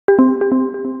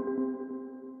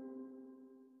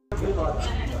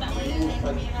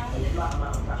Okay,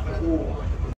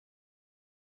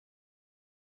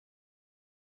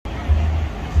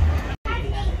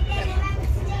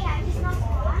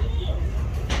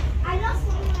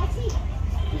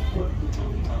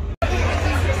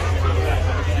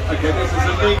 this is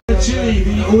a big chili.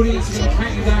 The audience is going to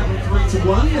count you down from 3 to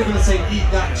 1. They're going to say, eat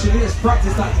that chili. Let's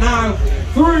practice that now.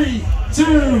 3,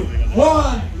 2,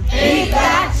 1. Eat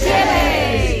that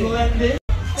chili! Splendid.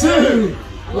 2,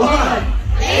 1.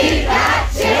 Eat that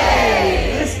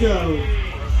chili! Let's go.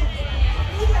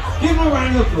 Give them a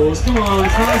round of applause. Come on,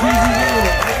 it's not as easy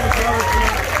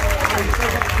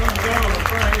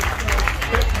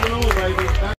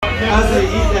as they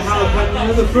eat the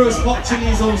jalapeno. The first hot chili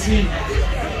is obviously.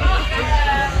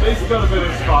 It's got a bit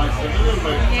of spice in it, a little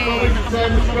bit.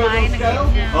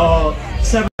 Oh,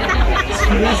 7.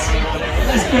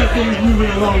 Let's get things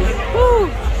moving along. Woo.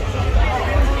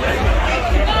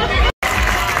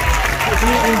 It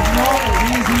is not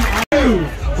easy. 2,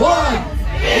 1.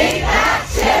 Eat that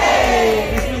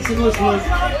chili! Let's make some nice ones.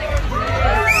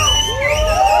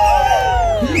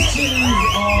 These chilies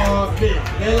are big.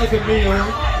 They're like a meal,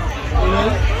 you know?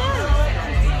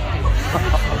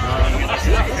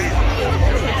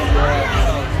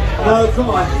 No, come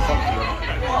on.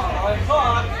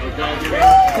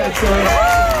 That's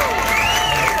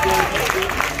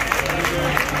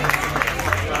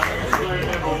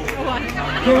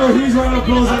give a huge round of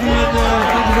applause at the end there.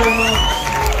 Thank you very much.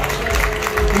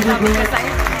 You did great.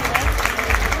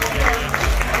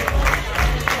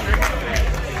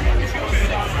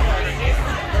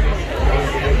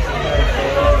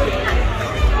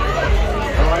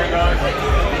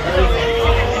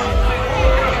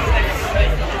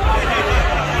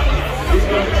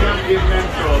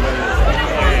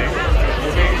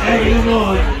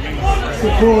 Everyone,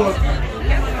 support.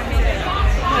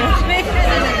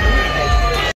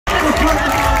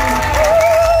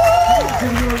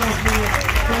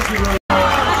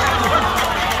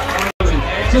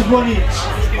 Just one each.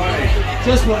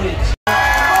 Just one each.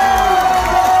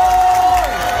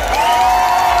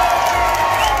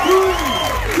 3,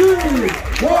 2,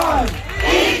 1.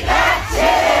 Eat that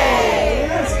chili!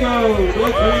 Let's go.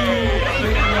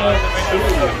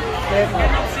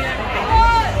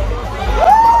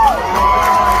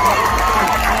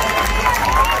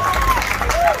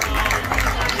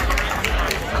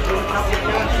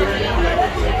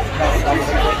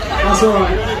 That's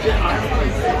alright.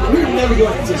 We've never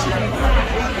got any tissue.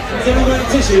 Has anyone got any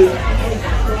tissue?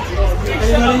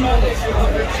 Anybody?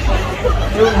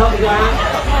 Anyone help the guy out?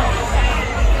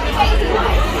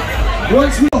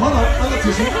 Once we hold on, I got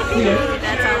tissue. Here.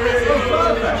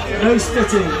 No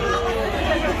spitting.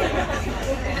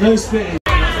 No spitting.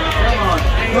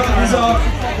 Right, these are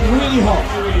really hot.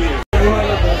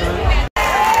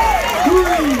 3,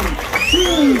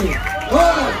 2,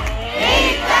 1.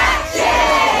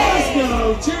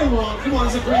 Cheer one, come on,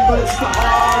 there's a green bullet stop.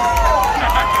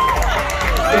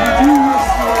 If you do this,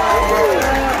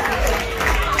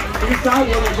 if you doubt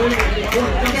what they're doing, you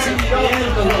don't see the end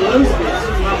of the loads of it, so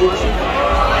you might watch it.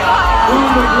 1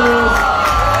 big girls,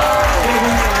 7,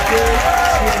 8,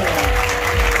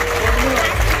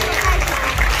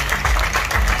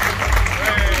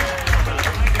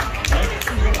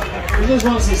 9. He just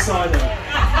wants his cider.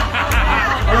 I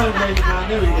don't blame the man,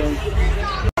 there we go.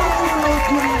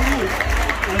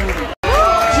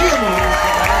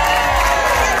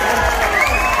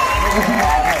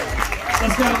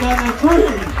 Let's go down there. 3,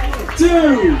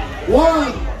 2,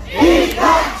 1. Eat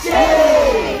that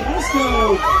chili! Let's go.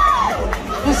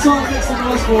 Let's try and make some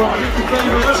noise for it. I think the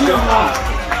favourite chili man.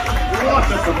 What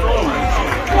a performance!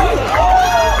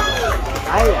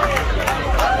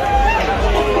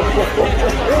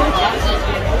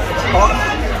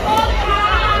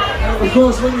 Of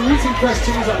course, when you're eating fresh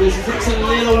chilies like this, it takes a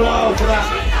little while for that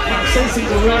sensing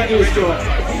to really do its job.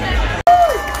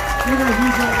 Give it a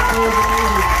huge round of applause,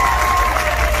 amazing.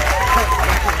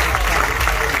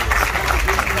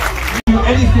 Do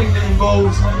anything that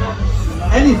involves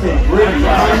anything, really.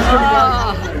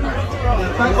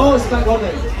 Oh, it's back on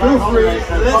it. Feel free,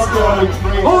 let's go.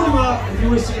 Hold them up if you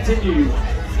wish to continue.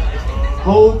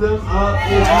 Hold them up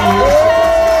if you wish to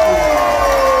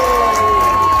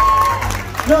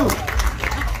continue. No!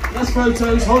 Less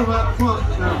photos, hold them up, come on.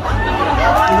 No.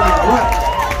 Right.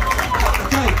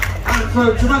 Okay, and for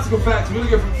dramatic effect, we're going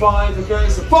to go from 5, okay?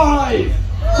 So 5,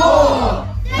 4,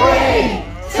 3,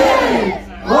 2,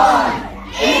 1.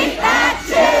 Eat that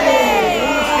chili!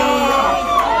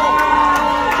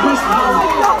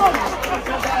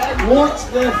 Watch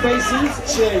their faces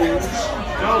change.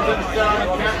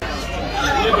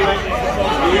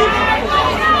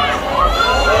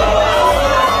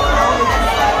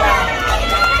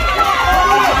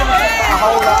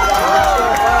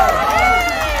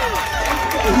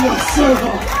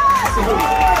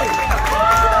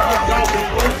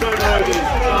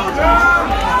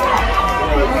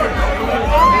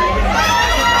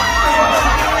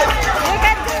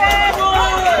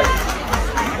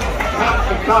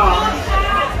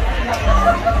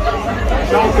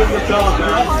 the top,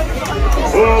 man.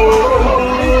 Oh.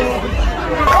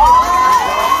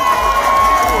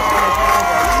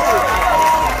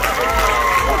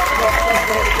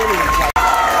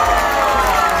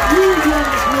 You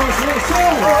guys was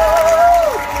yourself.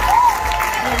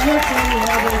 And next time we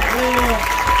have a clear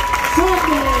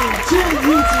Sunday Chin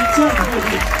YouTube temple.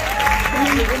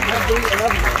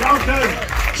 Charlton!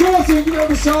 Charlton, give it up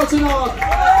for Charlton Ark.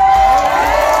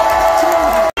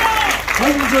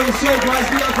 Hope you enjoyed the show, guys.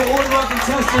 Give it up for all of our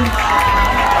contestants.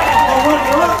 Our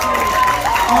runner-up,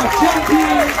 our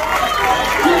champion.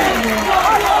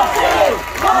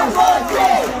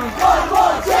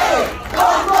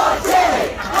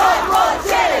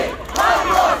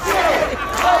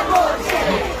 Eat that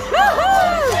chili.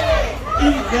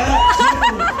 Eat that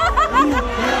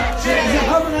chili. Is it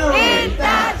habanero? Eat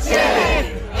that chili.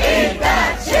 Eat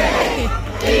that chili.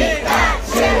 Eat that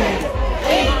chili.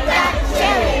 Eat that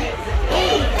chili.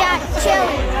 Eat that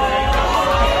chili.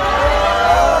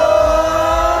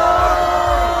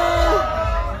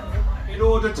 In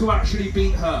order to actually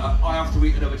beat her, I have to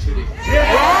eat another chili.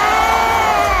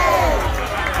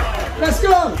 Let's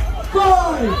go! 5, 4,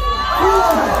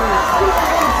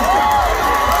 3,